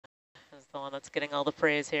is the one that's getting all the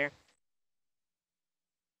praise here.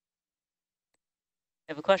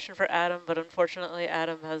 I have a question for Adam, but unfortunately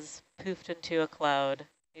Adam has poofed into a cloud.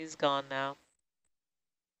 He's gone now.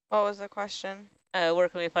 What was the question? Where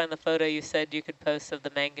can we find the photo you said you could post of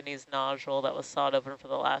the manganese nodule that was sawed open for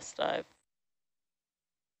the last dive?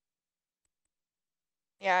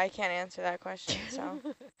 Yeah, I can't answer that question, so.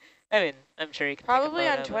 I mean, I'm sure you can Probably take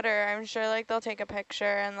a on photo, Twitter. I'm sure like they'll take a picture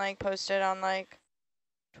and like post it on like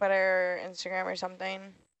Twitter or Instagram or something.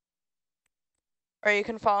 Or you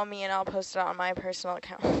can follow me and I'll post it on my personal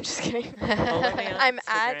account. I'm just kidding. Follow me on I'm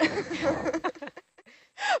Instagram. at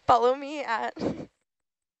follow me at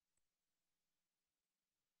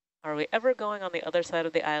Are we ever going on the other side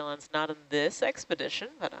of the islands? Not in this expedition,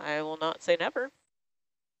 but I will not say never.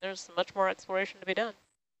 There's much more exploration to be done.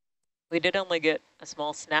 We did only get a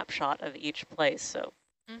small snapshot of each place, so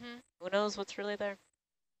who knows what's really there.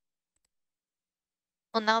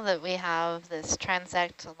 Well, now that we have this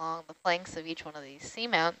transect along the flanks of each one of these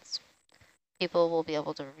seamounts, people will be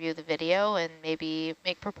able to review the video and maybe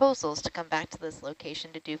make proposals to come back to this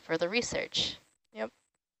location to do further research. Yep.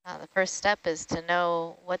 The first step is to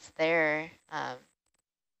know what's there.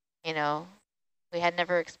 You know, we had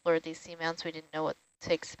never explored these seamounts. We didn't know what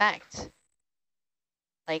to expect.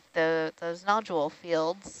 Like those nodule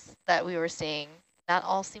fields that we were seeing, not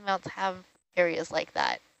all seamounts have areas like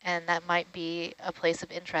that. And that might be a place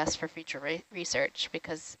of interest for future research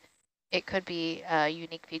because it could be a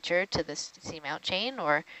unique feature to this seamount chain,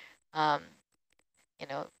 or, you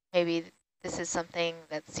know, maybe this is something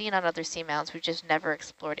that's seen on other seamounts. We've just never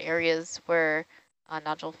explored areas where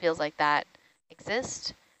nodule fields like that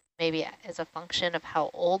exist, maybe as a function of how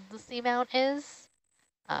old the seamount is.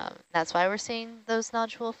 That's why we're seeing those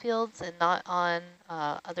nodule fields and not on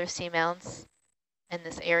other seamounts in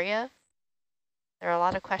this area. There are a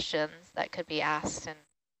lot of questions that could be asked, and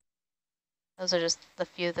those are just the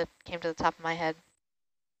few that came to the top of my head.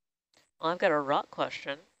 Well, I've got a rock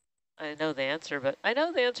question. I know the answer, but I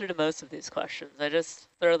know the answer to most of these questions. I just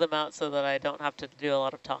throw them out so that I don't have to do a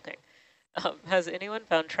lot of talking. Has anyone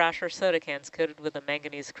found trash or soda cans coated with a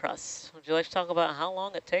manganese crust? Would you like to talk about how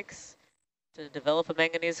long it takes to develop a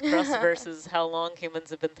manganese crust versus how long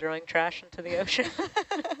humans have been throwing trash into the ocean?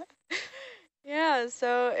 Yeah,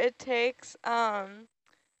 so it takes about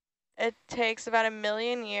 1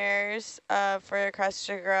 million years for the crust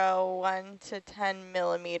to grow 1 to 10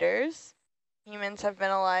 millimeters. Humans have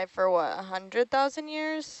been alive for what, 100,000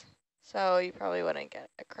 years? So you probably wouldn't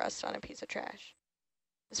get a crust on a piece of trash.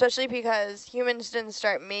 Especially because humans didn't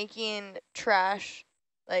start making trash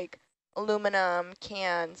like aluminum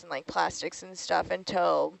cans and like plastics and stuff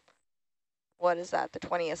until, what is that, the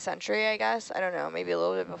 20th century, I guess? I don't know, maybe a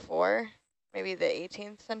little bit before. Maybe the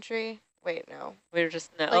 18th century? Wait, no. We were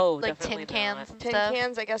just, no, Like tin definitely cans and Tin stuff.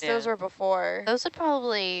 cans, I guess those were before. Those would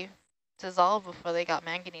probably dissolve before they got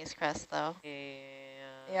manganese crust, though.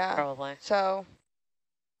 Yeah, probably. So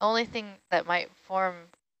the only thing that might form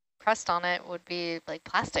crust on it would be like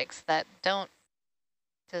plastics that don't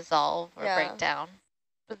dissolve or break down.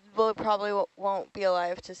 But we'll probably won't be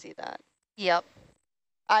alive to see that. Yep.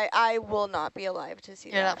 I will not be alive to see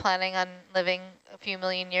that. You're not planning on living a few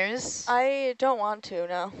million years? I don't want to,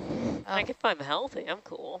 no. Like if I'm healthy, I'm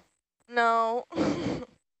cool. No.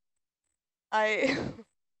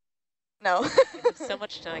 No. So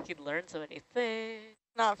much time, I could learn so many things.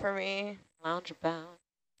 Not for me. Lounge about.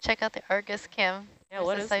 Check out the Argus cam. Yeah,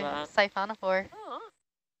 what is that? Siphonophore.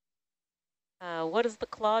 Oh. What is the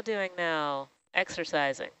claw doing now?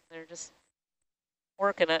 Exercising. They're just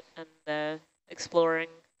working it and exploring,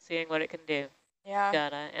 seeing what it can do. Yeah.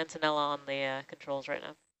 Got Antonella on the controls right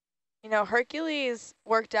now. You know, Hercules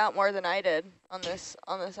worked out more than I did on this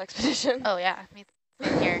expedition. Oh yeah, me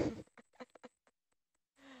here.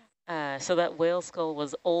 So that whale skull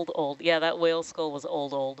was old. Yeah, that whale skull was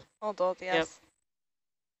old. Old, yes. Yep.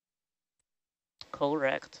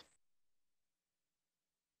 Correct.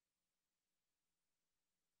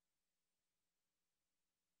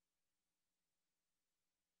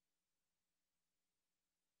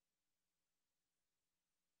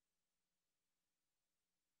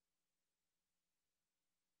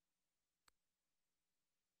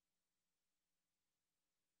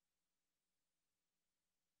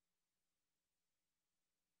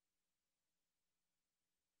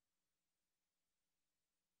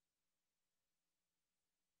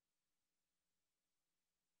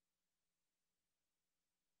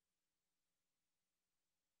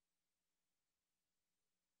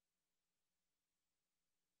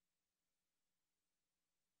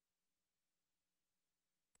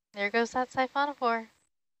 There goes that siphonophore.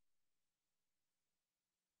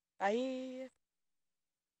 Bye.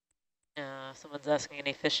 Someone's asking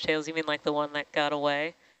any fishtails. You mean like the one that got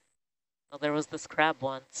away? Well, there was this crab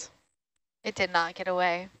once. It did not get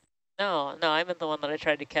away. No, I meant the one that I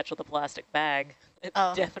tried to catch with a plastic bag. It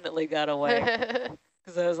Oh. definitely got away.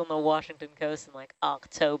 Because I was on the Washington coast in like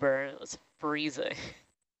October and it was freezing.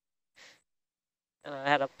 And I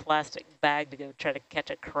had a plastic bag to go try to catch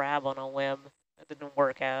a crab on a whim. That didn't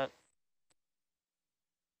work out.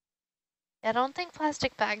 I don't think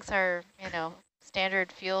plastic bags are,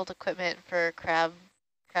 standard field equipment for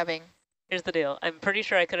crabbing. Here's the deal. I'm pretty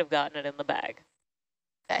sure I could have gotten it in the bag.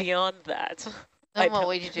 Okay. Beyond that, Then what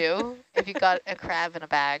would you do if you got a crab in a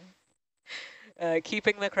bag?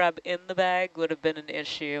 keeping the crab in the bag would have been an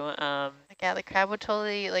issue. Yeah, the crab would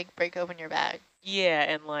totally break open your bag. Yeah,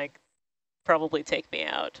 and probably take me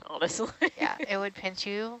out, honestly. Yeah, it would pinch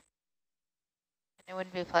you. And it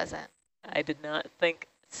wouldn't be pleasant. I did not think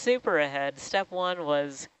super ahead. Step one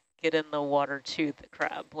was get in the water to the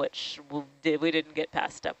crab, which we didn't get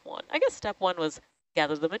past step one. I guess step one was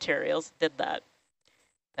gather the materials, did that.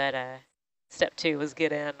 But step two was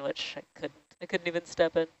get in, which I couldn't even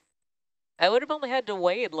step in. I would have only had to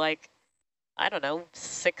wade I don't know,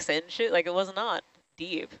 6 inches. It was not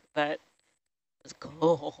deep, but it was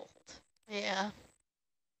cold. Yeah.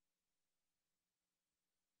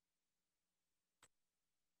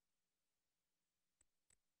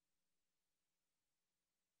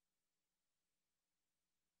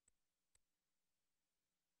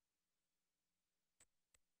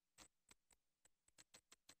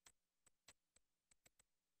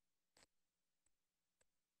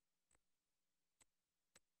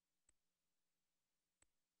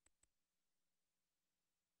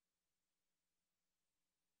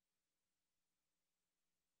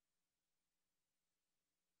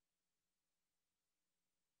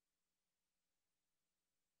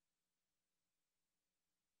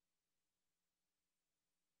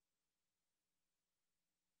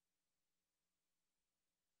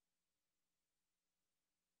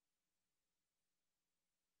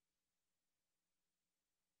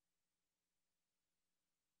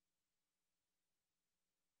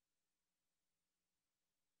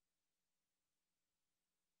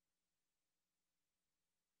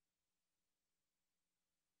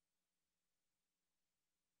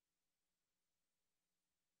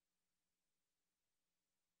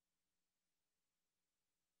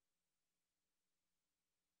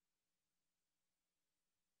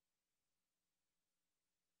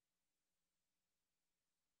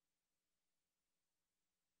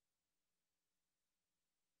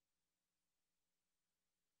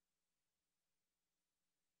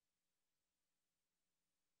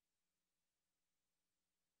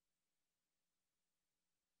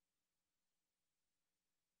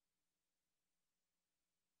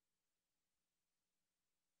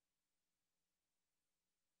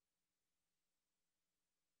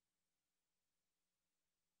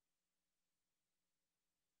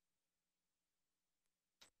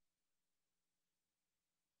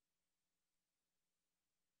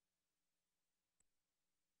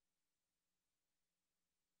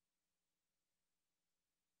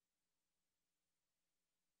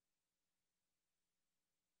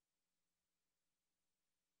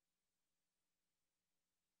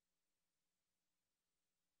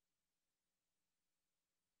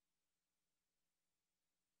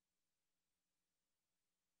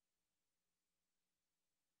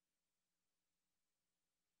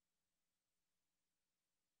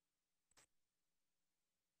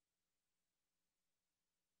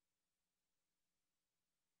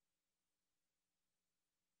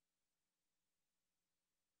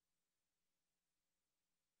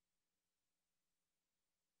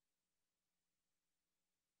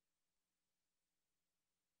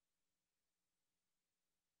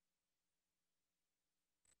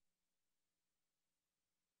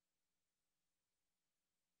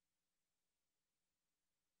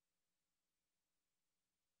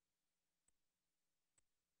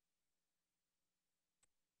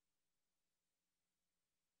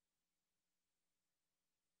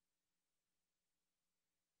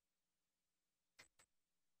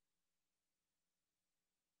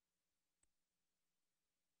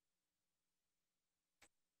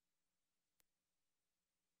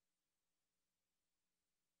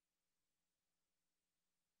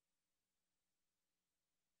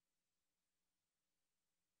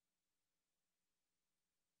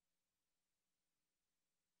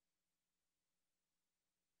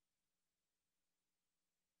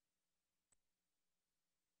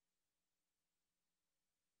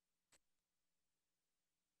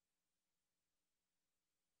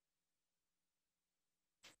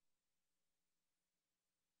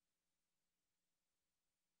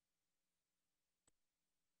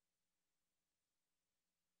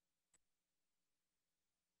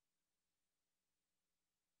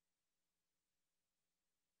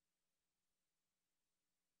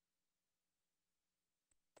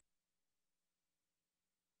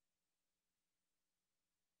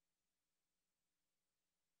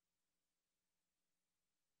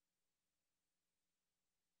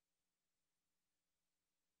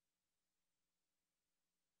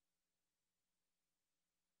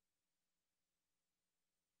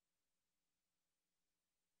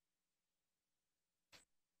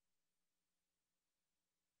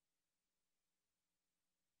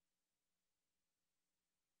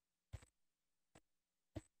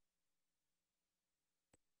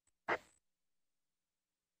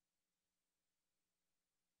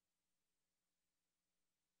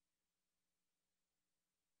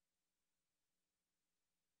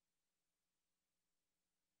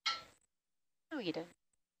 No, you didn't.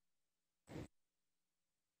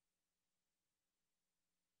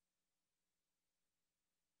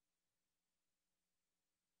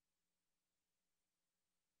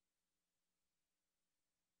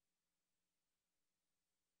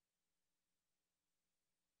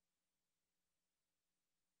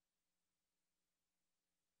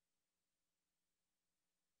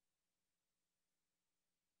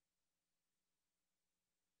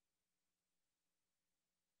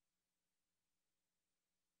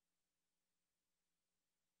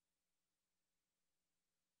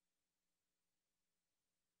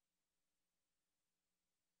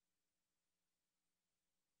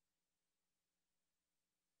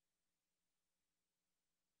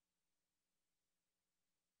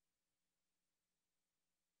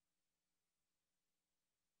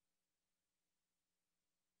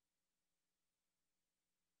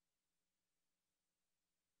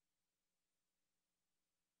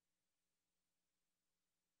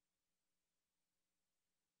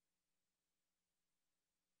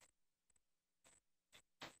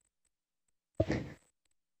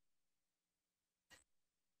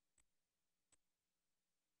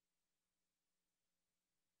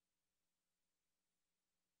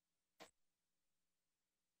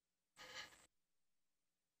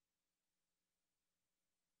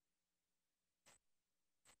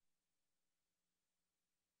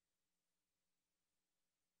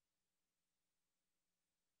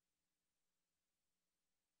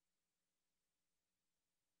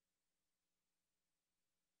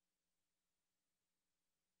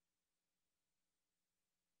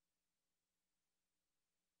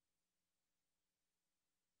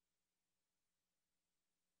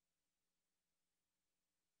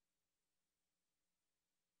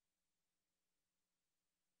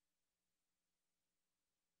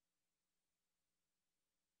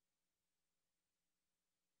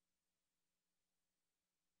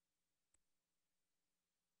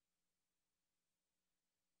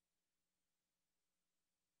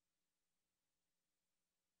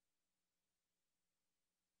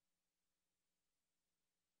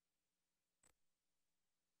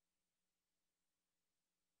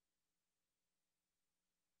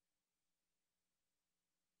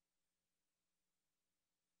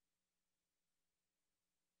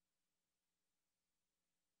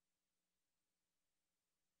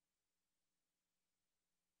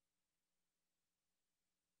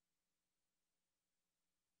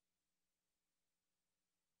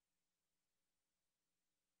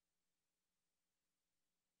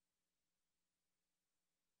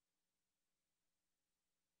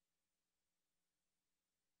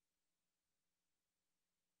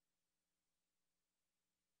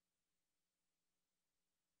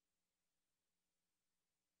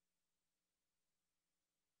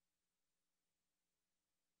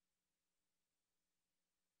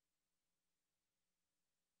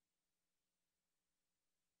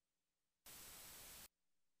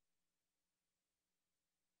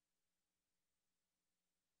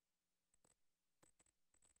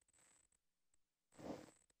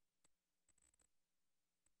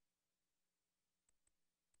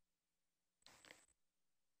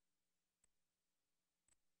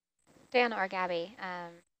 Dan or Gabby,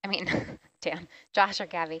 Dan, Josh or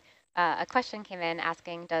Gabby, a question came in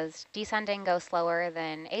asking, does descending go slower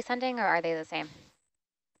than ascending, or are they the same?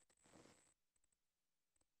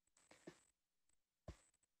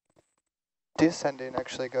 Descending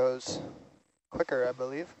actually goes quicker, I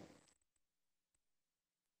believe,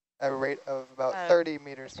 at a rate of about 30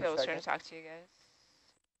 meters per SPL was trying second. to talk to you guys.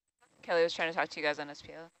 Kelly was trying to talk to you guys on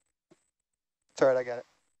SPL. It's all right, I got it.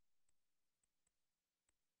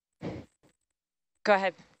 Go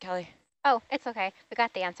ahead, Kelly. Oh, it's okay. We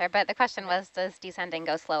got the answer. But the question was, does descending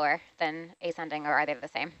go slower than ascending, or are they the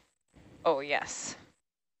same? Oh, yes.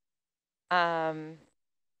 Have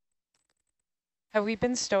we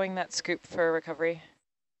been stowing that scoop for recovery,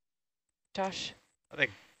 Josh?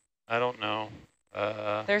 I don't know.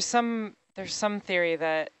 There's some theory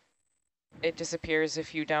that it disappears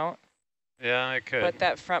if you don't. Yeah, it could. But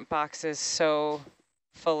that front box is so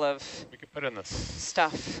full of We could put it in the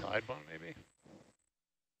stuff. side one maybe.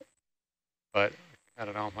 But I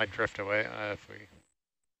don't know, it might drift away if we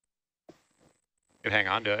could hang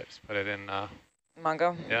on to it. Just put it in.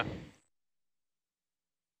 Mongo? Yeah.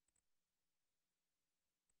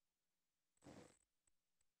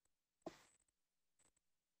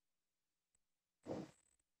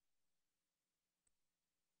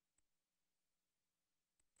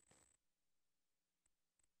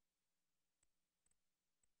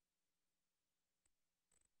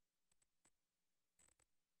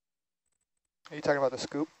 Are you talking about the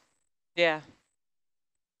scoop? Yeah.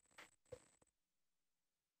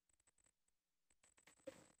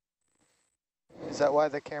 that why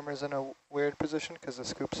the camera's in a weird position? Because the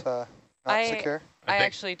scoop's not secure? I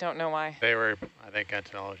actually don't know why. They were, I think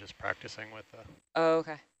Antonella was just practicing with Oh,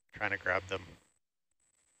 okay. trying to grab them.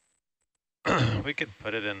 We could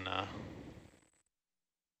put it in...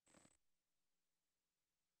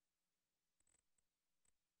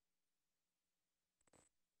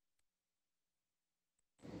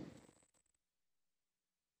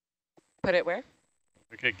 Put it where?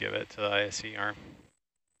 we could give it to the ISE arm.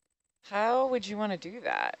 How would you want to do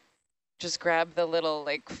that? Just grab the little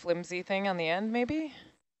like flimsy thing on the end, maybe?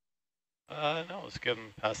 No, let's give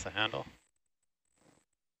them past the handle.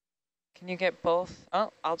 Can you get both?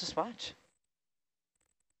 Oh, I'll just watch.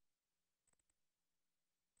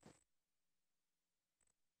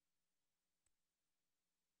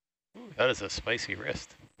 Ooh, that is a spicy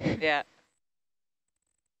wrist. Yeah.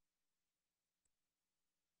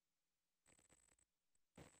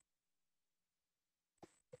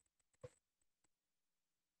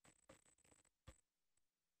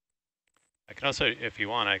 I can also, if you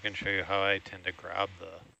want, I can show you how I tend to grab the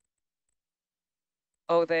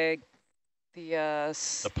Oh, the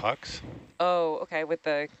pucks. Oh, okay, with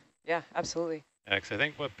the, yeah, absolutely. Yeah, because I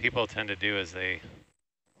think what people tend to do is they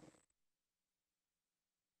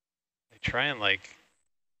try and like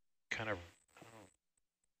kind of, I don't know,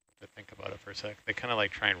 to think about it for a sec. They kind of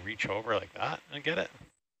like try and reach over like that and get it.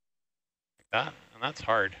 Like that, and that's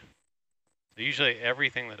hard. So usually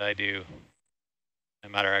everything that I do, no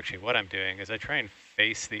matter actually what I'm doing, is I try and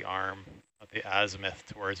face the arm of the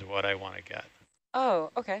azimuth towards what I want to get.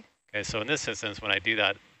 Oh, okay. Okay, so in this instance, when I do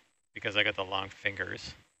that, because I got the long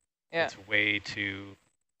fingers, yeah, it's way too,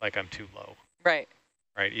 like I'm too low. Right.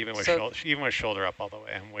 Right, even with shoulder up all the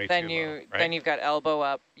way, I'm way too low. Right? Then you've got elbow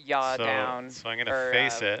up, yaw down. So I'm going to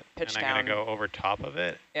face it, and I'm going to go over top of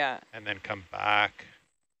it. Yeah. And then come back.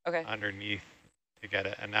 Okay. Underneath to get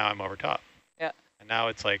it, and now I'm over top. Yeah. And now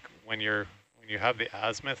it's like when you have the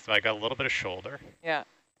azimuth, so I got a little bit of shoulder. Yeah.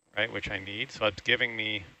 Right, which I need. So it's giving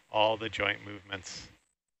me all the joint movements.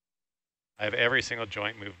 I have every single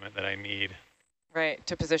joint movement that I need. Right,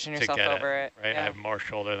 to position yourself over it. Right, yeah. I have more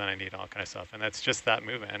shoulder than I need, all kind of stuff. And that's just that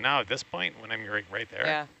movement. And now at this point, when I'm right there,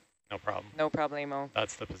 yeah, no problem. No problemo.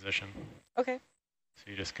 That's the position. Okay.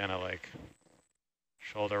 So you just kind of like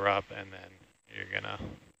shoulder up, and then you're going to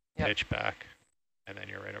pitch back, and then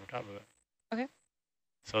you're right over top of it. Okay.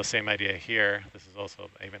 So same idea here. This is also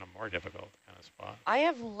even a more difficult kind of spot. I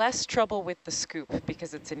have less trouble with the scoop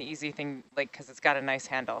because it's an easy thing, like because it's got a nice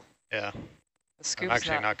handle. Yeah. The scoop's I'm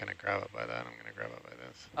actually not going to grab it by that. I'm going to grab it by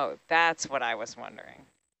this. Oh, that's what I was wondering.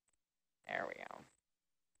 There we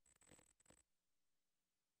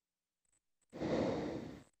go.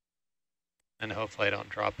 And hopefully I don't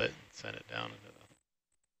drop it and send it down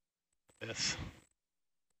into this.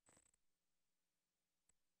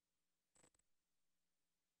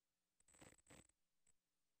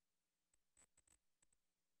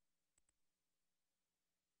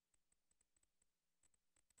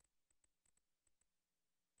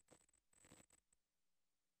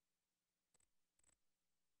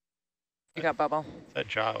 You got bubble. Is that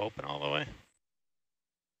jaw open all the way?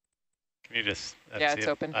 Can you just yeah, it's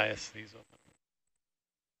open. ISC's open.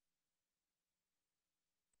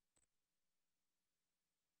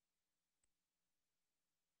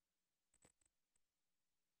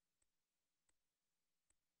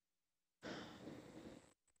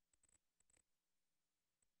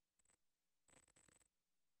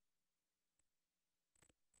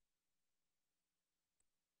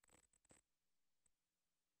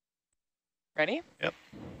 Ready? Yep.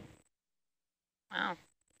 Wow.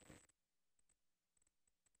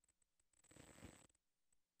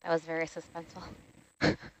 That was very suspenseful.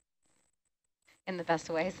 In the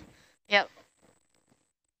best ways. Yep.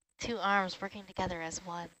 Two arms working together as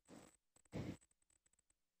one.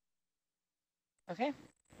 Okay.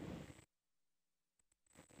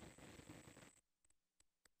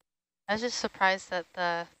 I was just surprised that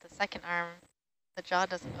the second arm, the jaw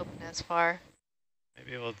doesn't open as far.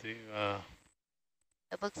 Maybe we'll do...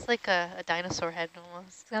 It looks like a dinosaur head almost. I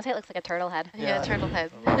was going to say it looks like a turtle head. Yeah, a turtle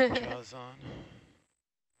head. Jaws on.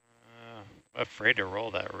 I'm afraid to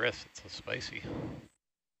roll that wrist. It's so spicy.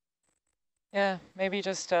 Yeah, maybe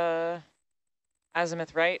just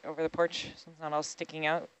azimuth right over the porch so it's not all sticking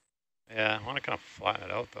out. Yeah, I want to kind of flatten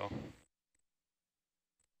it out though.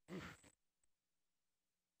 Oof.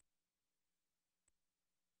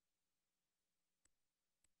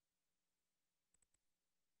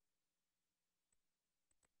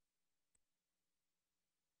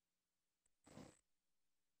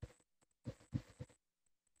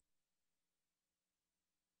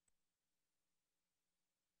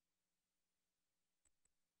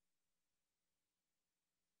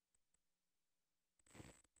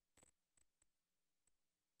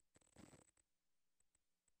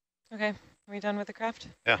 Okay, are we done with the craft?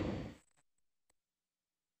 Yeah.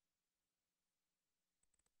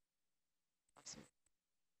 Awesome.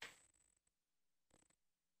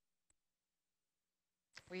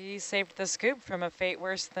 We saved the scoop from a fate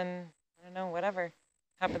worse than, I don't know, whatever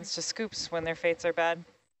happens to scoops when their fates are bad.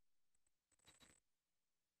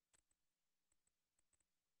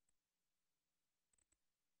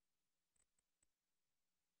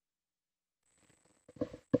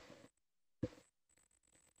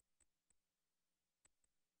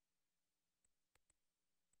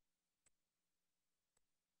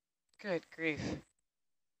 Good grief.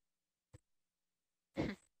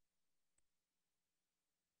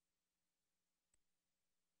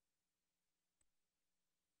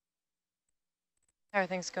 How are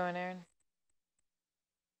things going, Aaron?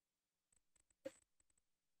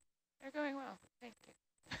 They're going well, thank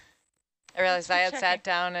you. I realized Thanks I for had sat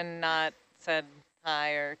down and not said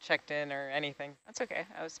hi or checked in or anything. That's okay,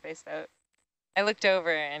 I was spaced out. I looked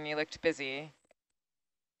over and you looked busy.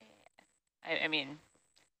 I mean,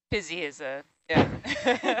 busy is a, Yeah.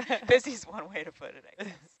 busy's one way to put it, I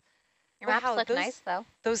guess. Your maps Wow, look those- nice, though.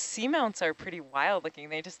 Those seamounts are pretty wild looking.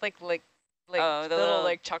 They just like Oh, the little little-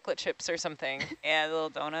 like chocolate chips or something. Yeah, the little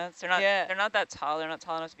donuts. They're not. Yeah. They're not that tall. They're not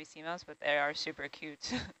tall enough to be seamounts, but they are super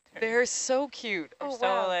cute. They're so cute. They're Oh, so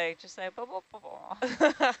wow. like just like bubble bubble.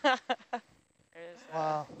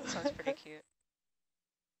 Wow. This one's pretty cute.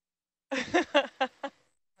 Look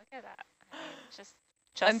at that. I mean, just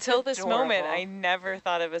Until this moment, I adorable. never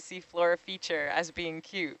thought of a seafloor feature as being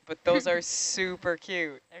cute, but those are super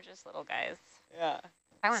cute. They're just little guys. Yeah.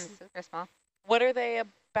 That one's super small. What are they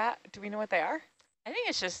about? Do we know what they are? I think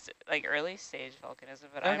it's just like early stage volcanism,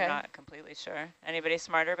 but Okay. I'm not completely sure. Anybody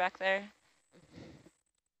smarter back there?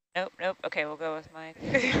 Nope, nope. Okay, we'll go with my.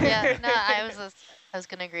 Yeah, no, I was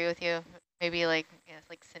gonna agree with you. Maybe like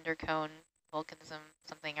like cinder cone volcanism,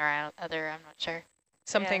 something or other. I'm not sure.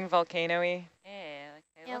 Something volcano-y. Yeah, like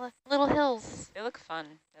Yeah, little hills. they look fun.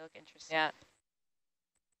 They look interesting. Yeah.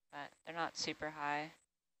 But they're not super high.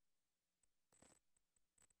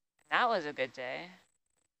 And that was a good day.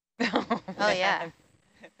 Oh yeah.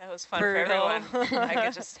 That was fun For for real. everyone. I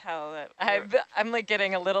could just tell that I'm like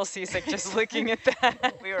getting a little seasick just looking at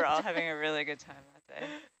that. we were all having a really good time that day.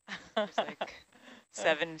 It was like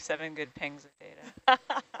seven good pings of data.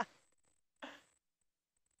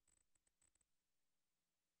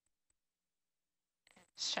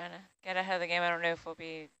 Just trying to get ahead of the game. I don't know if we'll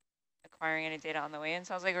be acquiring any data on the way in.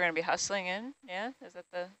 Sounds like we're going to be hustling in. Yeah, is that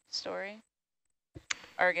the story?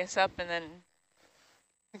 Argus up and then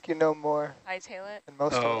I think you know more hightail it. than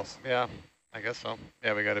most of Oh, us. yeah, I guess so.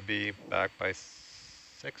 Yeah, we got to be back by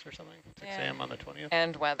 6 or something, 6 Yeah. a.m. on the 20th.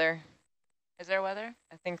 And weather. Is there weather?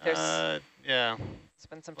 I think there's Yeah.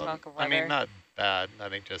 been some Well, talk of I weather. mean, not bad. I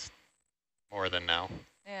think just more than now.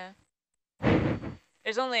 Yeah.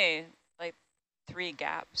 There's only like 3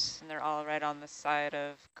 gaps, and they're all right on the side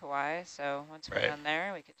of Kauai. So once we're Right. down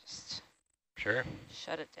there, we could just Sure.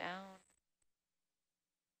 shut it down.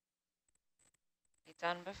 Be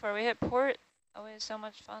done before we hit port. Always so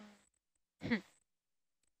much fun.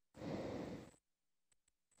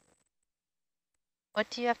 What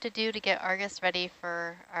do you have to do to get Argus ready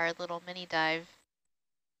for our little mini dive?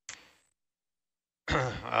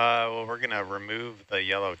 Well, we're going to remove the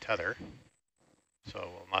yellow tether, so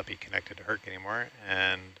we'll not be connected to Herc anymore.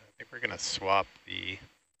 And I think we're going to swap the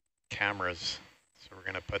cameras. So we're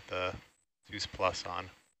going to put the Zeus Plus on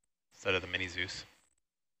instead of the mini Zeus.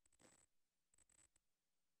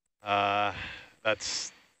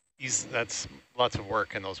 That's lots of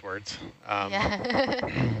work in those words.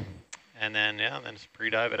 Yeah. And then just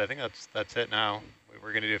pre-dive it. I think that's it now. We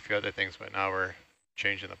were going to do a few other things, but now we're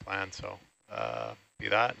changing the plan. So be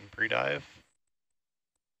that and pre-dive.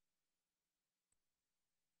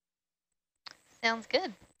 Sounds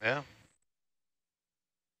good. Yeah.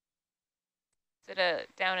 Is it a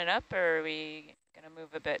down and up, or are we going to move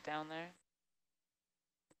a bit down there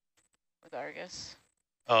with Argus?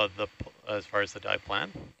 Oh, as far as the dive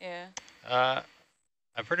plan, Yeah.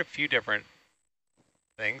 I've heard a few different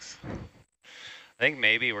things. I think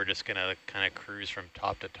maybe we're just gonna kind of cruise from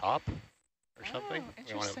top to top or something. We want to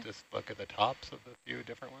interesting. just look at the tops of a few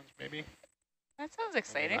different ones, maybe. That sounds The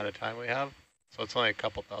exciting. amount of time we have, so it's only a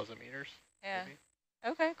couple thousand meters. Yeah. Maybe.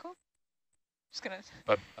 Okay, cool. Just gonna.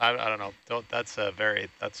 But I don't know. That's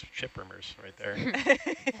ship rumors right there.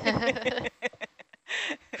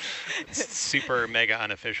 It's super mega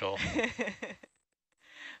unofficial. It's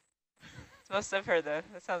most I've heard though.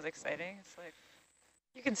 That sounds exciting. It's like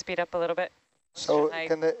You can speed up a little bit. So I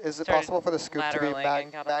is it started possible for the scoop to be lateraling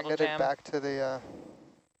and got a little magneted jam. back to the?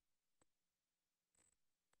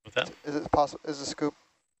 What's that? Is it possible? Is the scoop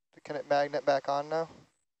can it magnet back on now?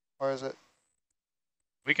 Or is it?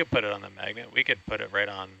 We could put it on the magnet. We could put it right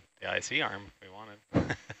on the IC arm if we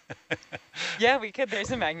wanted. Yeah, we could.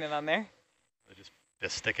 There's a magnet on there.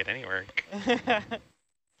 Just stick it anywhere.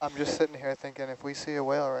 I'm just sitting here thinking, if we see a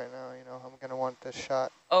whale right now, you know, I'm going to want this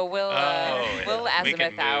shot. Oh, we'll Yeah.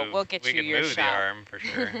 azimuth out. We'll get you your shot. We can move the arm for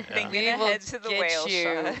sure. Thinking We will ahead to the whale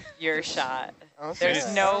shot. your shot. Okay.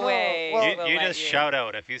 There's no way. Well, You just shout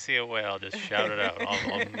out. If you see a whale, just shout it out.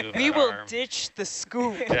 I'll move We that will arm. ditch the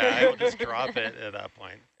scoop. Yeah, I will just drop it at that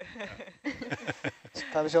point.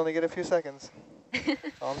 Sometimes you only get a few seconds.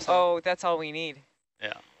 That's all I'm saying. Oh, that's all we need.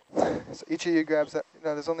 Yeah. So each of you grabs that.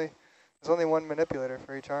 No, there's only one manipulator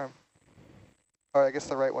for each arm. Or I guess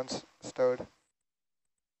the right one's stowed.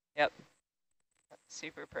 Yep.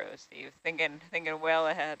 Super pro, Steve. Thinking well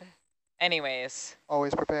ahead. Anyways.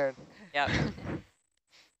 Always prepared. Yep.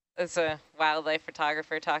 That's a wildlife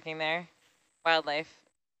photographer talking there. Wildlife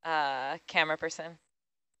camera person.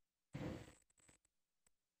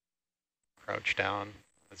 Crouch down,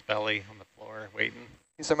 his belly on the floor, waiting.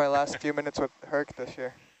 These are my last few minutes with Herc this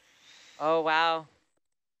year. Oh, wow.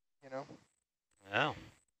 You know? Oh.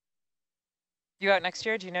 You out next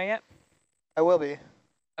year? Do you know yet? I will be.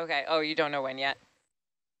 Okay. Oh, you don't know when yet?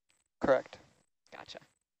 Correct. Gotcha.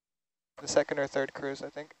 The second or third cruise, I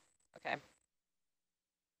think. Okay.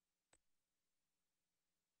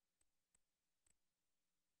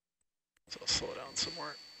 So I'll slow down some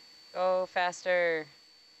more. Go faster.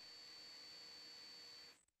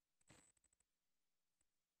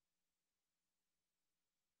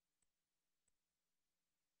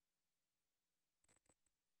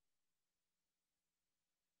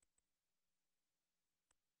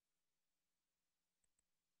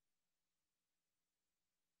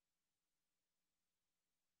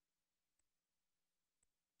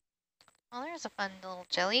 Well, there's a fun little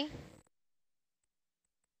jelly.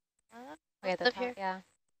 Way at the Up top, here. yeah.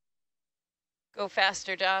 Go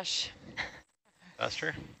faster, Josh.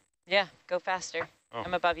 Faster? Yeah, go faster. Oh.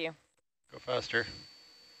 I'm above you. Go faster.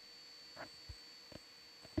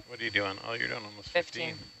 What are you doing? Oh, you're doing almost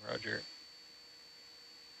 15. Roger.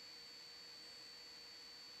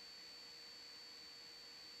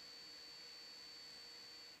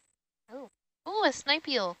 Oh, a snipe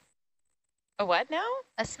eel. A what now?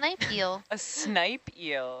 A snipe eel. A snipe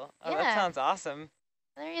eel. Oh, that Yeah. sounds awesome.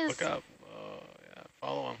 There he is. Look up. Oh, yeah.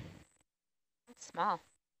 Follow him. It's small.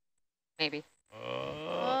 Maybe.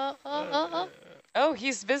 Oh. Oh,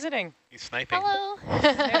 he's visiting. He's sniping. Hello.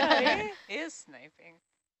 Yeah, he is sniping.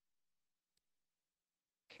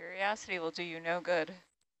 Curiosity will do you no good.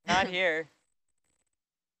 Not here.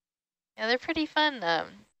 Yeah, they're pretty fun.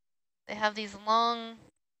 They have these long,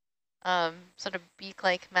 sort of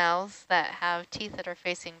beak-like mouths that have teeth that are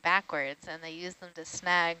facing backwards, and they use them to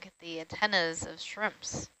snag the antennas of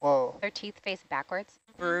shrimps. Whoa. Their teeth face backwards.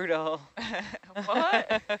 Brutal.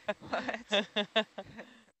 What? What?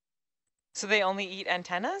 So they only eat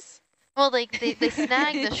antennas? Well, like they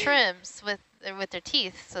snag the shrimps with their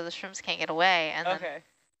teeth, so the shrimps can't get away, and then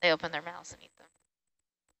they open their mouths and eat them.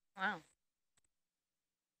 Wow.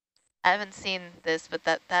 I haven't seen this, but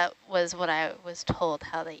that was what I was told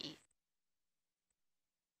how they eat.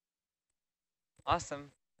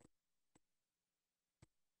 Awesome.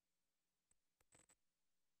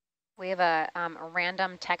 We have a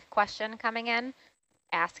random tech question coming in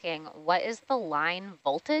asking, what is the line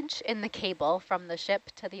voltage in the cable from the ship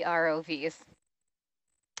to the ROVs?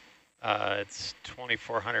 It's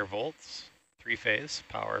 2,400 volts, 3-phase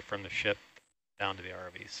power from the ship down to the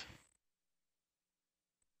ROVs.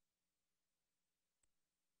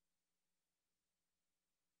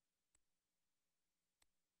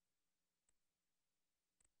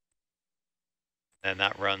 And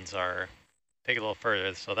that runs our, take it a little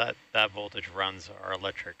further, so that voltage runs our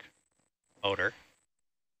electric motor,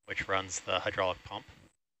 which runs the hydraulic pump.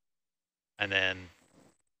 And then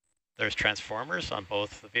there's transformers on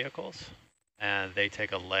both the vehicles, and they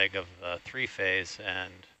take a leg of the 3-phase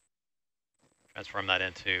and transform that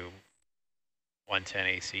into 110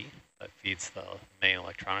 AC that feeds the main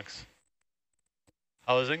electronics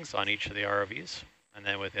housings on each of the ROVs. And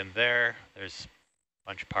then within there, there's a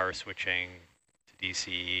bunch of power switching to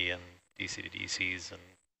DC and DC to DCs, and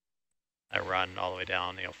I run all the way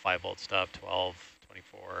down, 5-volt stuff, 12,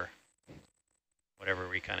 24, whatever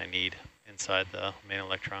we kind of need inside the main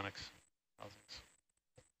electronics housings.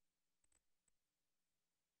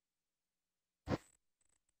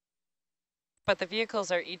 But the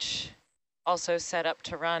vehicles are each also set up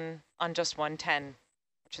to run on just 110,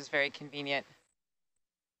 which is very convenient.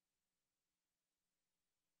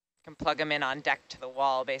 You can plug them in on deck to the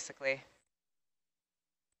wall, basically.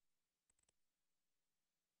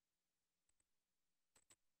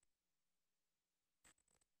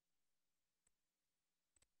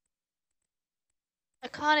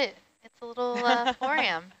 caught it. It's a little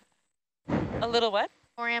foram. A little what?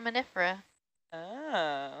 Foraminifera.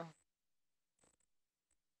 Oh.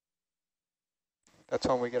 That's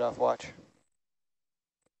when we get off watch.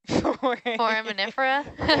 4 Foraminifera?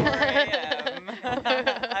 4 a.m.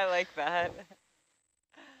 I like that.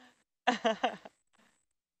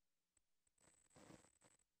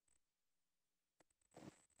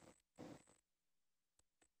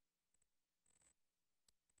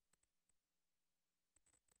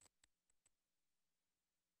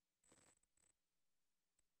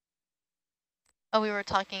 Oh, we were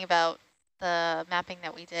talking about the mapping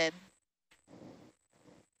that we did.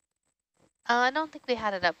 I don't think we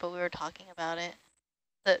had it up, but we were talking about it.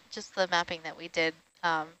 Just the mapping that we did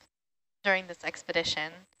during this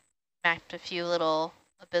expedition. Mapped a few little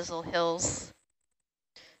abyssal hills.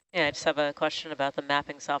 Yeah, I just have a question about the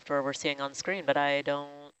mapping software we're seeing on screen, but I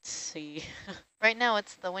don't see. Right now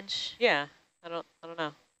it's the winch. Yeah, I don't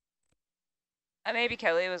know. Maybe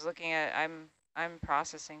Kelly was looking at, I'm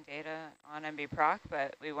processing data on MBProc,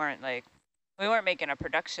 but we weren't making a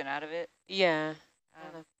production out of it. Yeah. I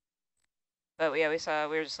don't know. But we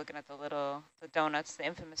were just looking at the donuts, the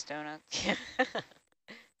infamous donuts.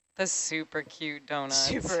 The super cute donuts.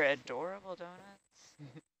 Super adorable donuts.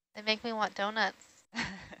 They make me want donuts.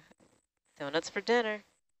 Donuts for dinner.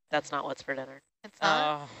 That's not what's for dinner. It's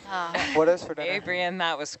not? Oh. What is for dinner? Adrian,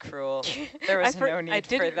 that was cruel. There was no need I for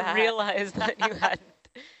didn't that. realize that you hadn't.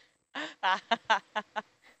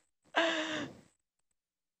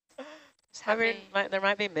 There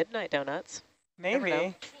might be midnight donuts.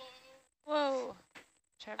 Maybe. Whoa.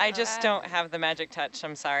 I just don't have the magic touch.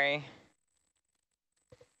 I'm sorry.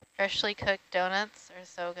 Freshly cooked donuts are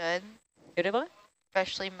so good. You what?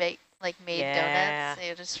 Freshly made Yeah. donuts.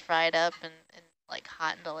 They just fried up and like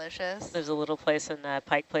hot and delicious. There's a little place in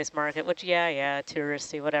Pike Place Market, which yeah,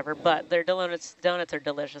 touristy, whatever. But their donuts are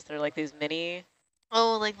delicious. They're like these mini.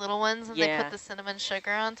 Oh, like little ones, and they Yeah. put the cinnamon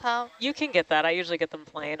sugar on top. You can get that. I usually get them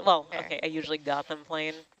plain. Well, Fair. okay, I usually got them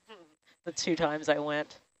plain. The 2 times I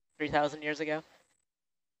went 3,000 years ago.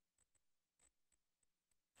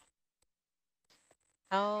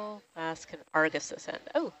 How fast can Argus ascend?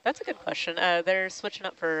 Oh, that's a good question. They're switching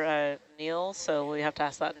up for Neil, so we have to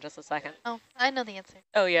ask that in just a second. Oh, I know the answer.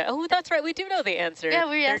 Oh, yeah. Oh, that's right. We do know the answer. Yeah,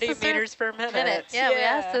 we asked 30 this meters per minute. Yeah, we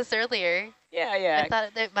asked this earlier. Yeah. I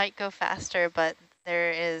thought it might go faster, but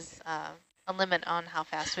there is a limit on how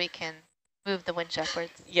fast we can move the winch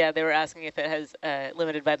upwards. Yeah, they were asking if it has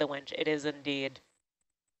limited by the winch. It is indeed.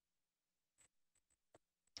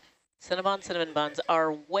 Cinnamon buns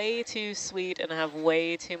are way too sweet and have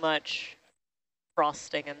way too much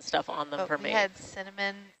frosting and stuff on them for we me. We had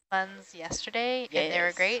cinnamon buns yesterday, and they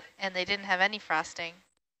were great, and they didn't have any frosting.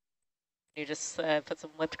 You just put some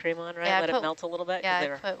whipped cream on, right? Yeah, Let it melt a little bit? Yeah,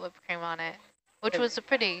 I put whipped cream on it, which was a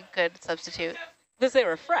pretty good substitute. Because they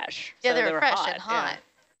were fresh. Yeah, so they were fresh hot, and hot.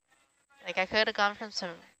 Yeah. Like I could have gone from some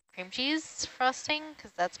cream cheese frosting,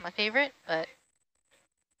 because that's my favorite, but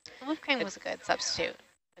the whipped cream was a good substitute.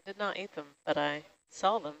 I did not eat them, but I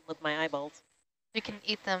saw them with my eyeballs. You can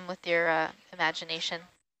eat them with your imagination.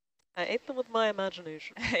 I ate them with my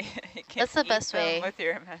imagination. That's the best way. With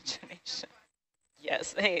your imagination.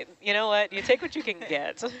 Yes. Hey, you know what? You take what you can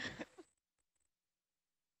get. There's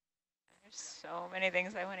so many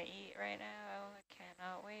things I want to eat right now. I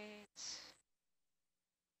cannot wait.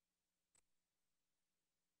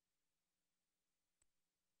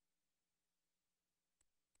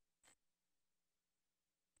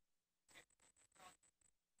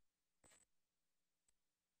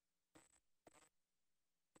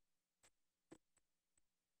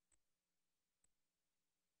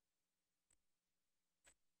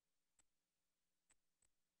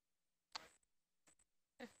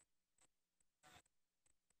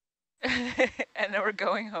 And then we're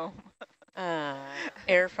going home.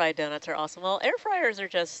 Air fried donuts are awesome. Well, air fryers are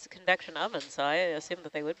just convection ovens, so I assume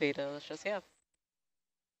that they would be delicious, yeah.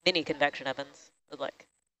 Mini convection ovens with like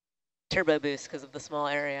turbo boost because of the small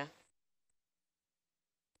area.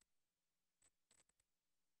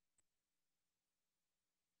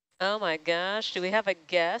 Oh my gosh, do we have a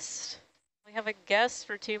guest? We have a guest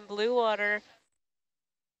for Team Blue Water.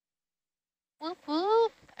 Whoop,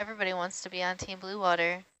 whoop. Everybody wants to be on Team Blue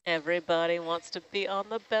Water. Everybody wants to be on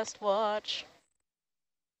the best watch.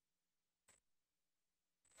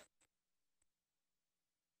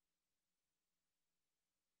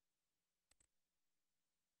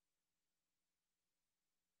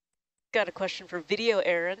 Got a question for video,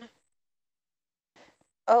 Aaron.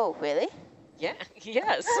 Oh, really? Yeah,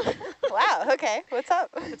 yes. Wow, okay. What's up?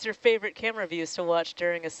 What's your favorite camera views to watch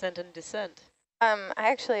during ascent and descent? I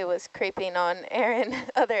actually was creeping on Erin,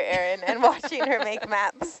 other Erin, and watching her make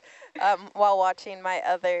maps while watching my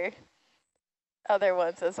other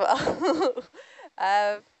ones as well.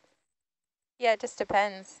 Yeah, it just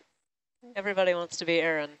depends. Everybody wants to be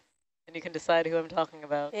Aaron, and you can decide who I'm talking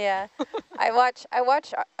about. Yeah, I watch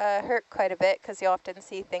Herc quite a bit because you often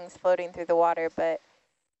see things floating through the water. But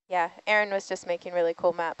yeah, Erin was just making really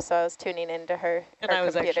cool maps, so I was tuning into her And I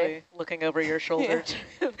was computer. actually looking over your shoulder.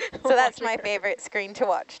 Yeah. So that's my favorite screen to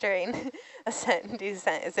watch during ascent and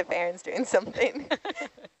descent, is if Erin's doing something.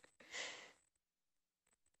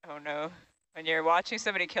 Oh no. When you're watching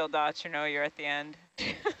somebody kill dots, you know you're at the end.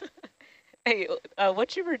 Hey,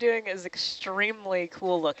 what you were doing is extremely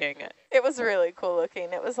cool looking. It was really cool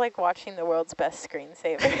looking. It was like watching the world's best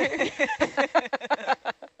screensaver.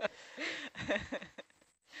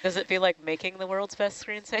 Does it feel like making the world's best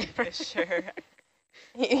screensaver? Sure.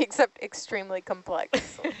 Except extremely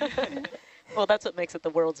complex. Well, that's what makes it the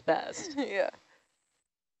world's best. Yeah.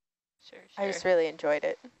 Sure. I just really enjoyed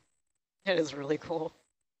it. It is really cool.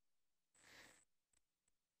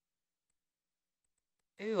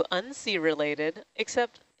 Ooh, unsea related,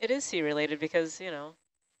 except it is sea related because, you know,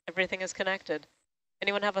 everything is connected.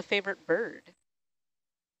 Anyone have a favorite bird?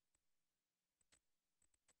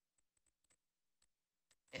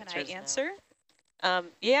 Can I answer?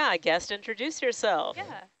 Yeah, I guess introduce yourself. Yeah.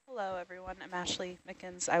 Hello, everyone. I'm Ashley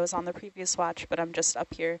Mickens. I was on the previous watch, but I'm just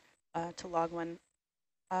up here to log when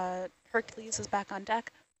Hercules is back on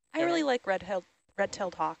deck. I really like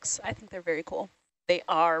red-tailed hawks. I think they're very cool. They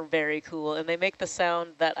are very cool, and they make the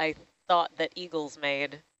sound that I thought that eagles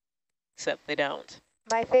made, except they don't.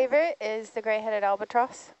 My favorite is the gray-headed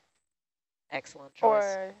albatross. Excellent choice.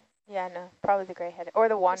 Or, yeah, no, probably the gray-headed, or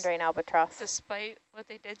the wandering albatross. Despite what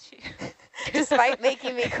they did to you. Despite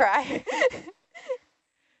making me cry.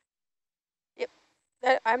 Yep,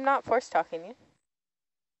 I'm not force talking you.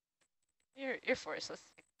 You're forceless.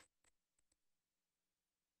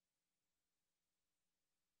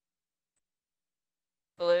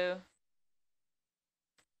 Blue.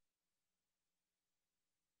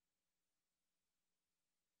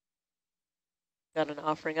 Got an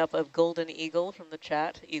offering up of golden eagle from the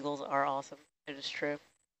chat. Eagles are awesome. It is true.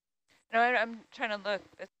 No, I'm trying to look.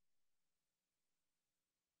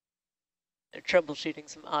 They're troubleshooting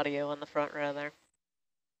some audio on the front row there.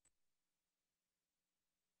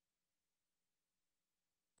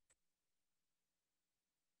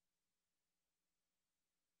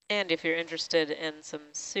 And if you're interested in some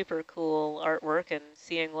super cool artwork and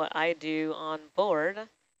seeing what I do on board,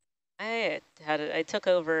 I took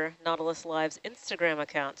over Nautilus Live's Instagram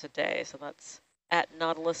account today, so that's at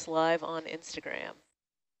Nautilus Live on Instagram.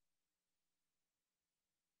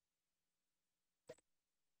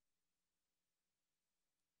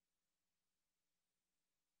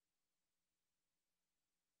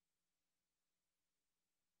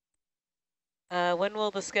 When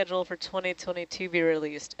will the schedule for 2022 be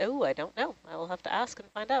released? Oh, I don't know. I will have to ask and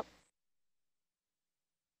find out.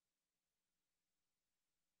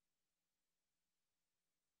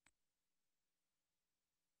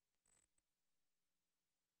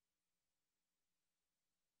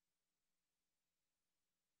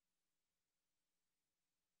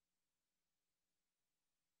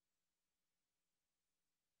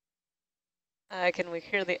 Can we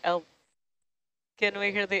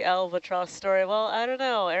hear the albatross story? Well, I don't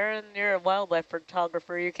know. Aaron, you're a wildlife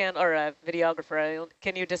photographer. You can, or a videographer.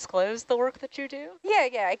 Can you disclose the work that you do?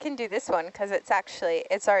 Yeah, I can do this one because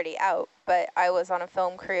it's already out. But I was on a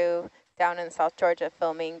film crew down in South Georgia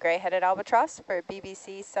filming gray-headed albatross for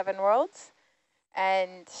BBC 7 Worlds.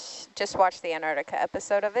 And just watched the Antarctica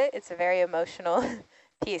episode of it. It's a very emotional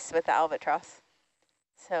piece with the albatross.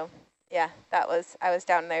 So yeah, I was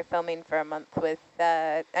down there filming for a month with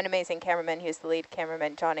an amazing cameraman who's the lead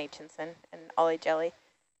cameraman, John Aitchinson, and Ollie Jelly.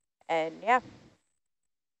 And yeah,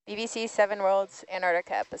 BBC 7 Worlds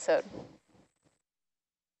Antarctica episode.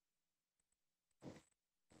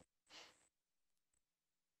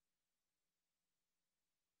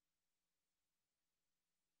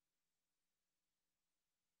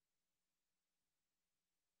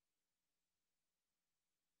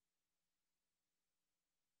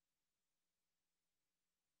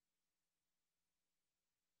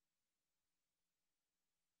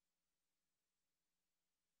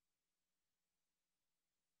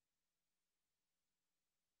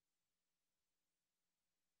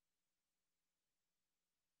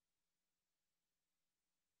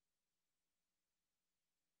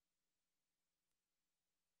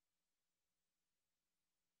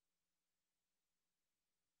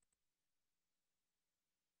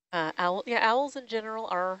 Owls in general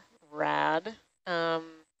are rad.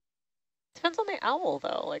 Depends on the owl,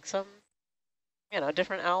 though. Like some,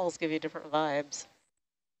 different owls give you different vibes.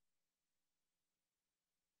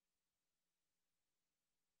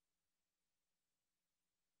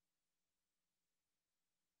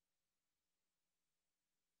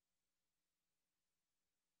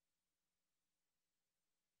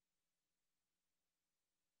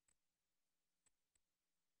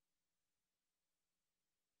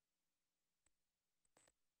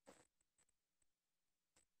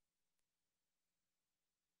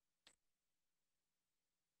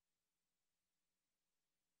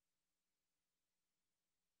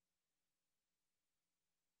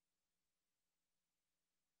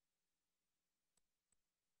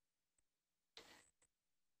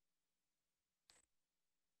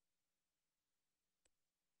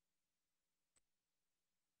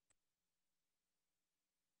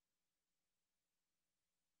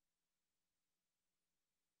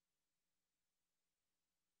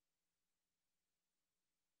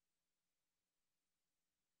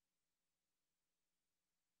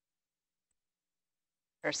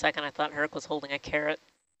 For a second, I thought Herc was holding a carrot.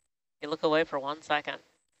 You look away for 1 second.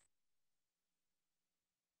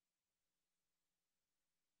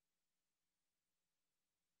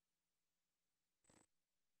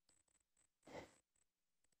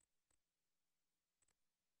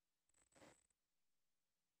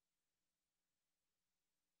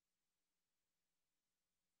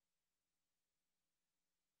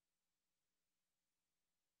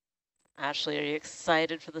 Ashley, are you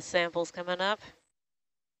excited for the samples coming up?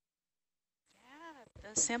 Yeah,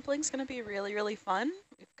 the sampling's going to be really, really fun.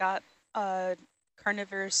 We've got a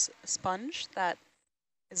carnivorous sponge that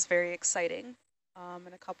is very exciting,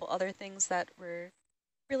 and a couple other things that we're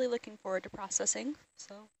really looking forward to processing.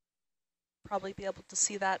 So probably be able to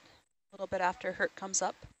see that a little bit after Herc comes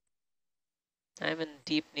up. I'm in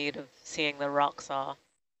deep need of seeing the rock saw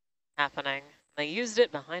happening. They used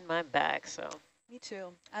it behind my back, so. Me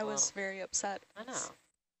too. I was very upset. I know.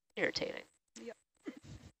 Irritating. Yep.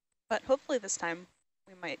 But hopefully this time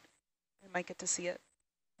we might get to see it.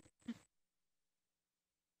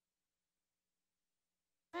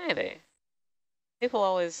 Maybe. People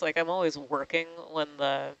always, I'm always working when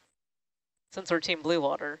since we're Team Blue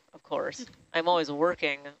Water, of course, I'm always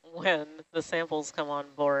working when the samples come on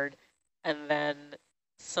board, and then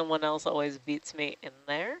someone else always beats me in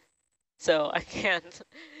there. So I can't,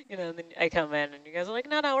 then I come in and you guys are like,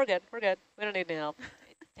 no, we're good. We don't need any help.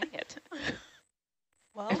 Dang it.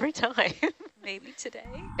 Well, every time. maybe today.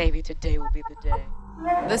 Maybe today will be the day.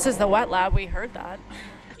 This is the wet lab. We heard that.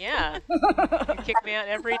 Yeah. You kick me out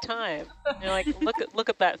every time. You're like, look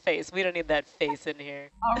at that face. We don't need that face in here.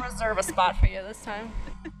 I'll reserve a spot for you this time.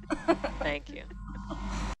 Thank you.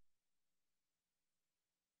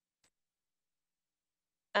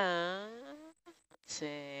 Let's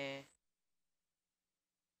see.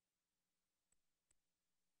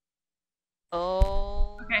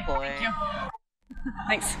 Oh, okay, boy. Thank you.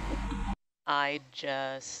 Thanks. I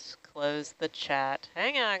just closed the chat.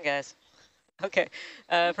 Hang on, guys. Okay.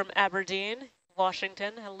 From Aberdeen,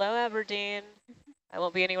 Washington. Hello, Aberdeen. I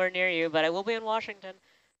won't be anywhere near you, but I will be in Washington.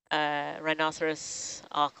 Rhinoceros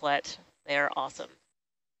auklet. They are awesome.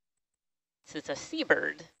 So it's a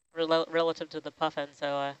seabird relative to the puffin,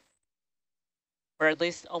 so we're at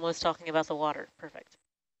least almost talking about the water. Perfect.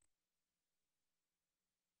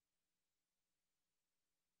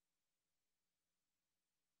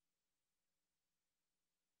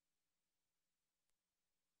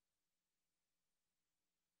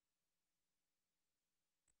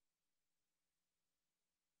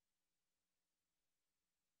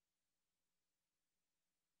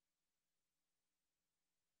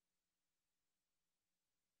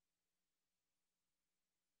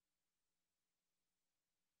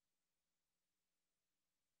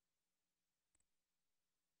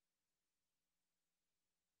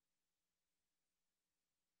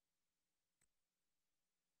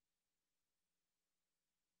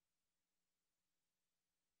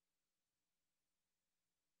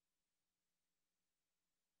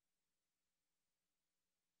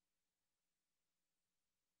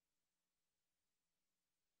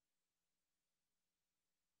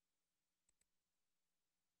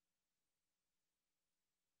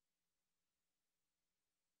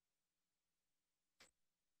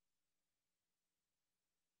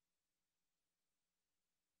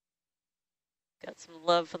 Got some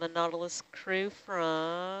love for the Nautilus crew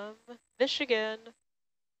from Michigan.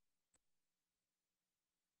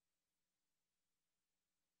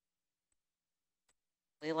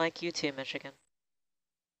 We like you too, Michigan.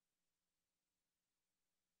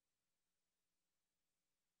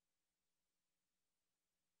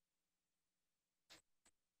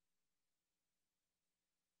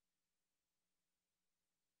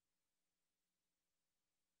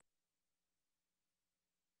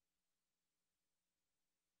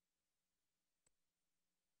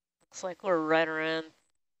 Looks like we're right around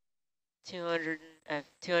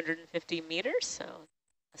 250 meters, so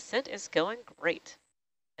ascent is going great,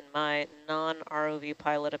 in my non-ROV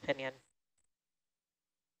pilot opinion.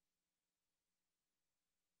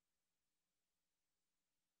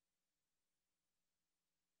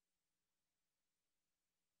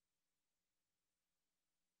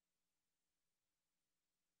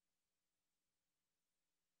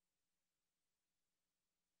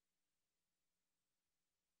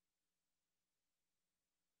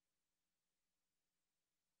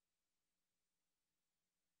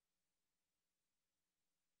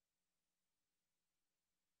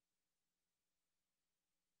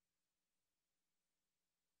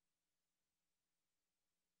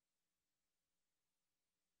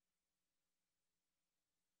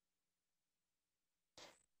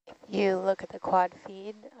 You look at the quad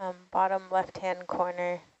feed, bottom left-hand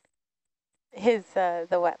corner is the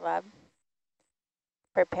wet lab,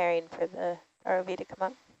 preparing for the ROV to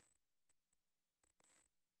come up.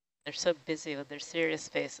 They're so busy with their serious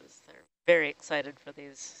faces. They're very excited for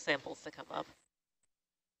these samples to come up.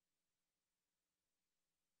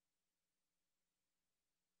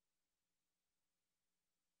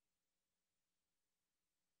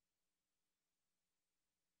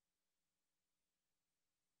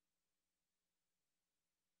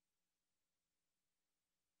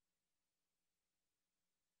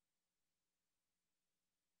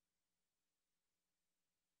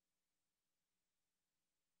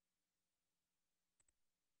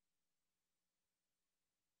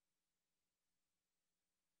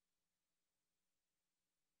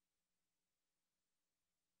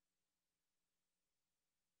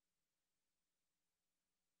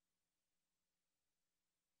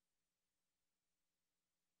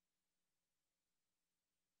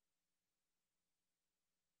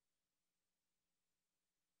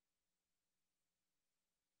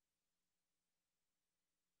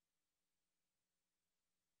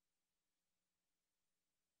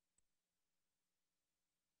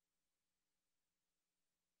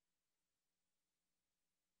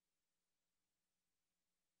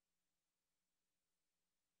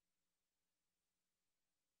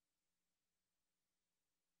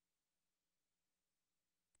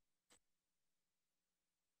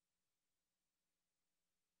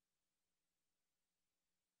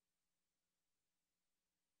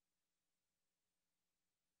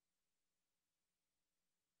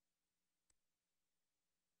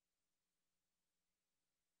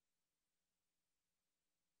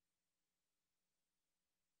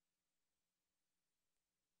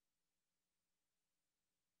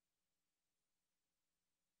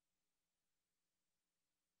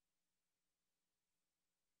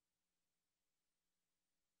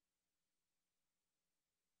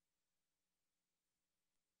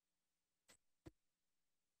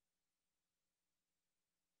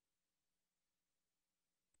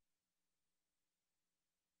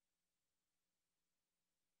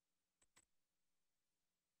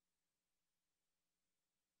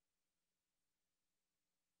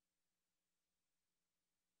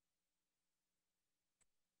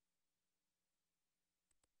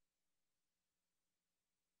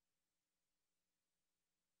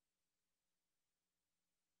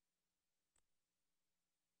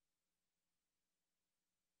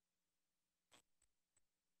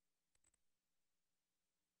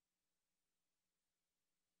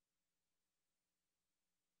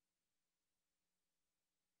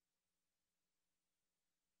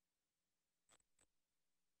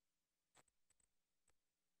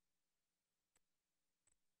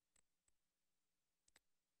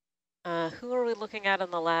 Who are we looking at in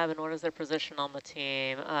the lab and what is their position on the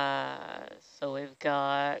team? So we've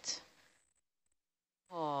got,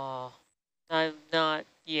 I'm not,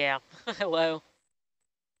 yeah, hello.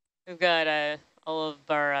 We've got all of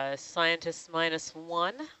our scientists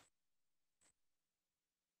 -1.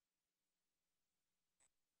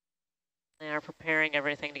 They are preparing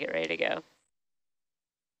everything to get ready to go.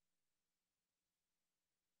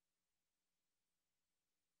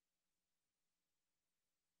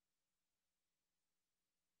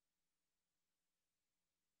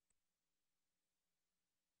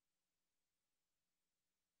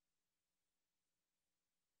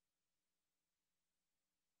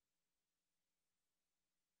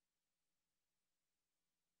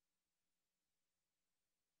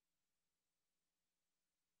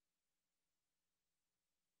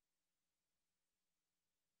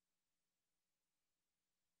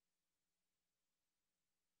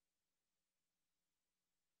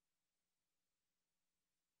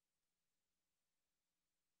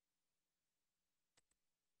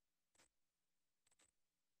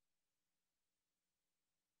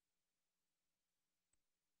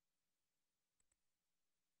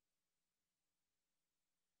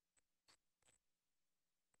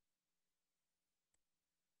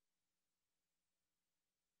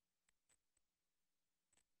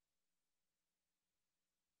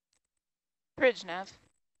 Bridge nav.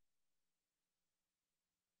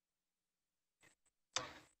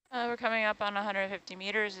 We're coming up on 150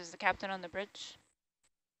 meters. Is the captain on the bridge?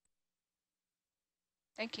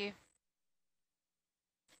 Thank you.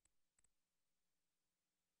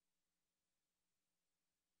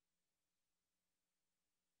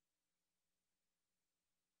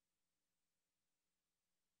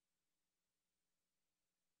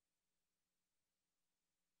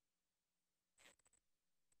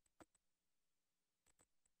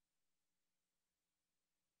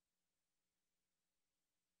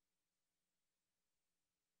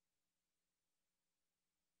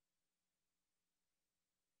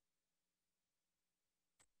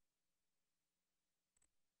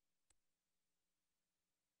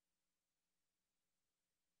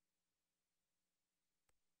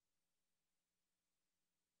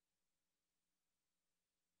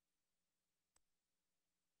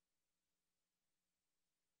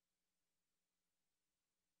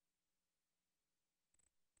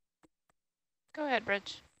 Go ahead,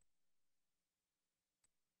 bridge.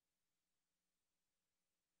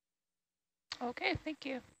 Okay, thank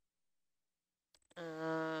you.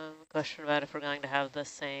 Question about if we're going to have the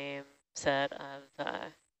same set of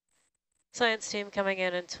science team coming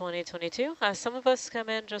in 2022. Some of us come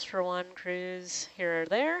in just for one cruise here or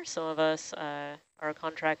there. Some of us are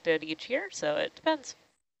contracted each year, so it depends.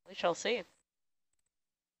 We shall see.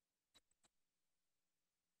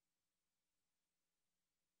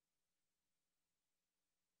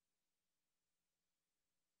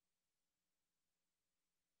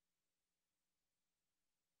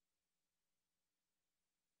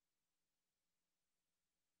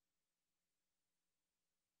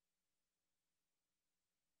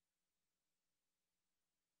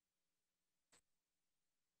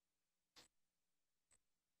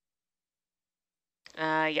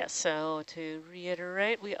 Yes, so to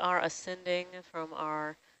reiterate, we are ascending from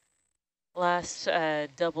our last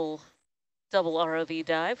double ROV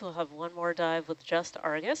dive. We'll have one more dive with just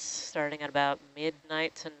Argus starting at about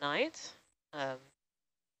midnight tonight.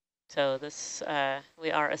 So this,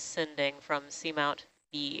 we are ascending from Seamount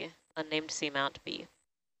B, unnamed Seamount B.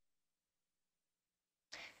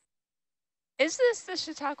 Is this the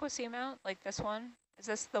Chautauqua Seamount, like this one? Is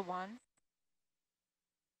this the one?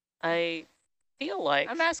 I feel like...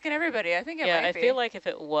 I'm asking everybody. I think it yeah, might I be. feel like if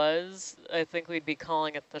it was, I think we'd be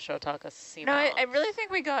calling it the Chautauqua Seamount. No, I really think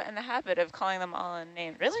we got in the habit of calling them all in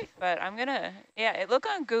names. Really? But I'm gonna, yeah, look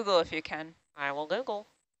on Google if you can. I will Google.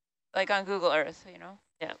 Like on Google Earth, you know?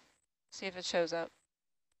 Yeah. See if it shows up.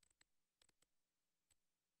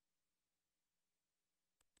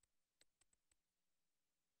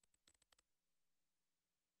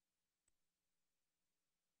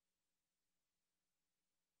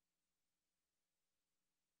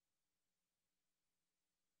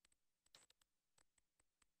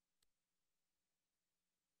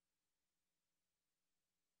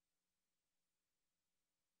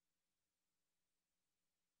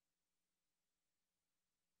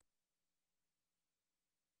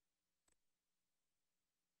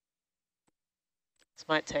 This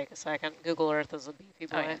might take a second. Google Earth is a beefy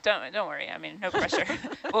boy. Oh, yeah. Don't worry. I mean, no pressure.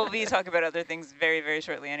 We'll be talking about other things very, very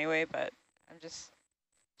shortly anyway, but I'm just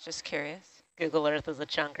curious. Google Earth is a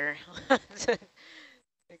chunker to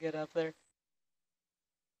get up there.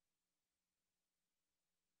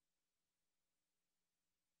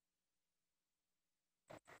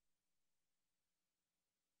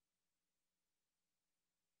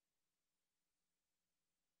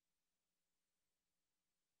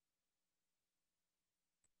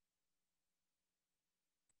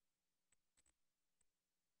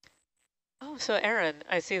 Oh, so Aaron,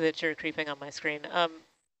 I see that you're creeping on my screen.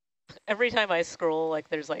 Every time I scroll, like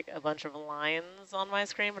there's like a bunch of lines on my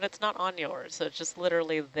screen, but it's not on yours. So it's just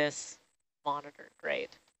literally this monitor.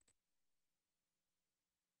 Great.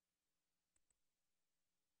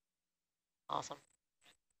 Awesome.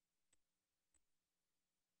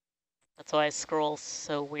 That's why I scroll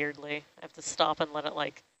so weirdly. I have to stop and let it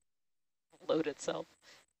like load itself.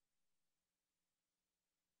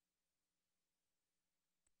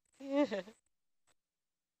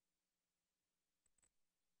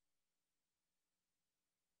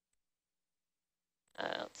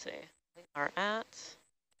 Let's see. We are at...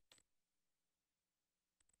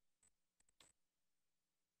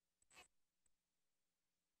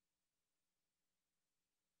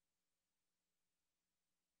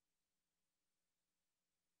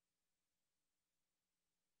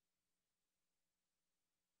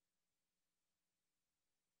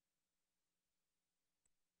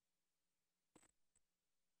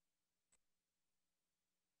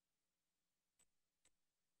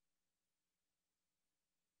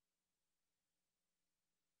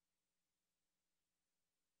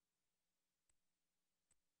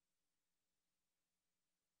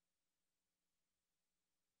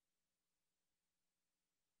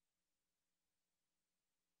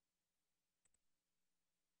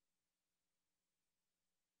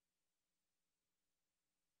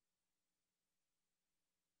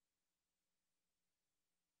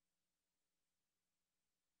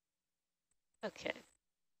 Okay.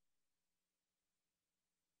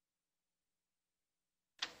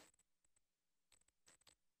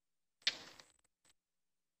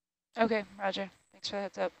 Okay, roger. Thanks for the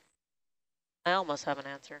heads up. I almost have an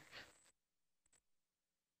answer.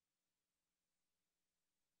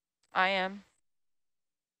 I am.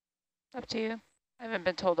 Up to you. I haven't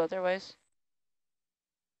been told otherwise.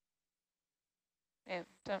 Yeah,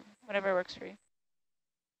 whatever works for you.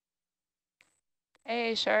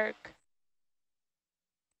 Hey, shark.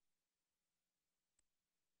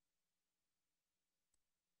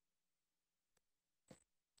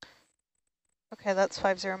 Okay, that's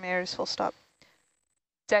 50 meters, full stop.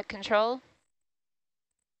 Deck control.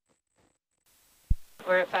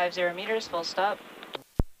 We're at 50 meters, full stop.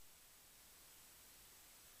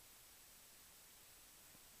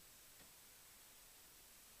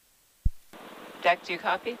 Deck, do you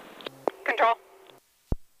copy? Control.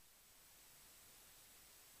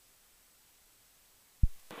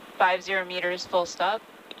 50 meters, full stop.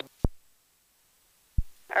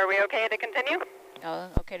 Are we okay to continue?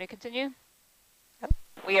 Okay to continue? Yep.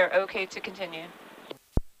 We are okay to continue.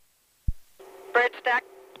 Bridge deck.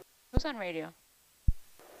 Who's on radio?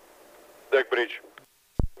 Deck bridge.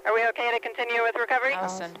 Are we okay to continue with recovery?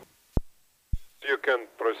 Allison. You can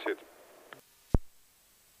proceed.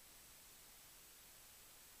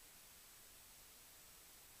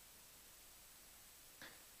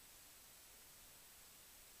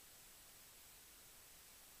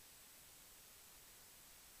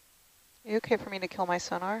 Are you okay for me to kill my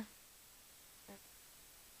sonar?